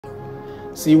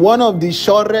See, one of the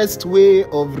surest way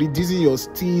of reducing your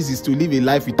steez is to live a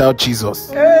life without Jesus.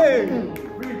 Hey!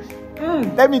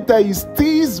 Let me tell you,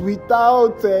 steez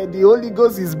without the Holy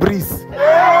Ghost is breeze.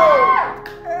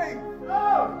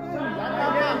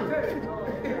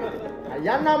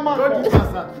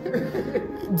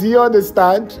 Do you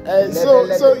understand?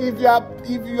 So if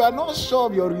you are not sure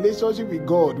of your relationship with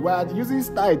God, we are using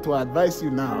style to advise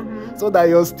you now, so that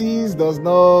your steez does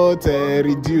not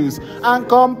reduce. And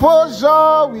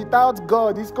composure without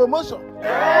God is commotion.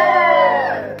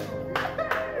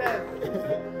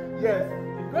 Yes.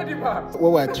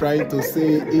 What we're trying to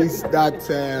say is that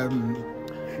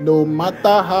no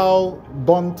matter how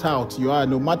burnt out you are,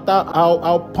 no matter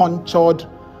how punctured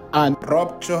and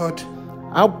ruptured,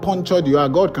 how punctured you are,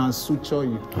 God can suture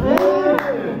you.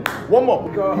 One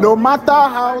more. No matter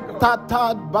how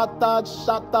tattered, battered,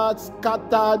 shattered,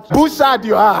 scattered, bushed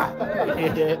you are,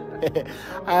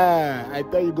 I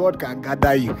tell you, God can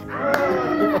gather you.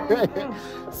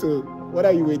 So, what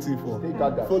are you waiting for?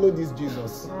 Follow this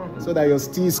Jesus, so that your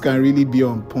steez can really be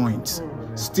on point.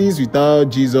 Steez without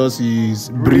Jesus is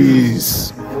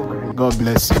breeze. God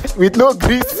bless you. With no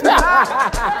grease.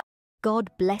 God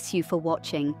bless you for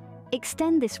watching.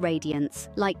 Extend this radiance,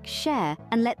 like, share,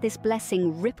 and let this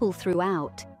blessing ripple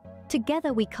throughout.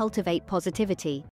 Together we cultivate positivity.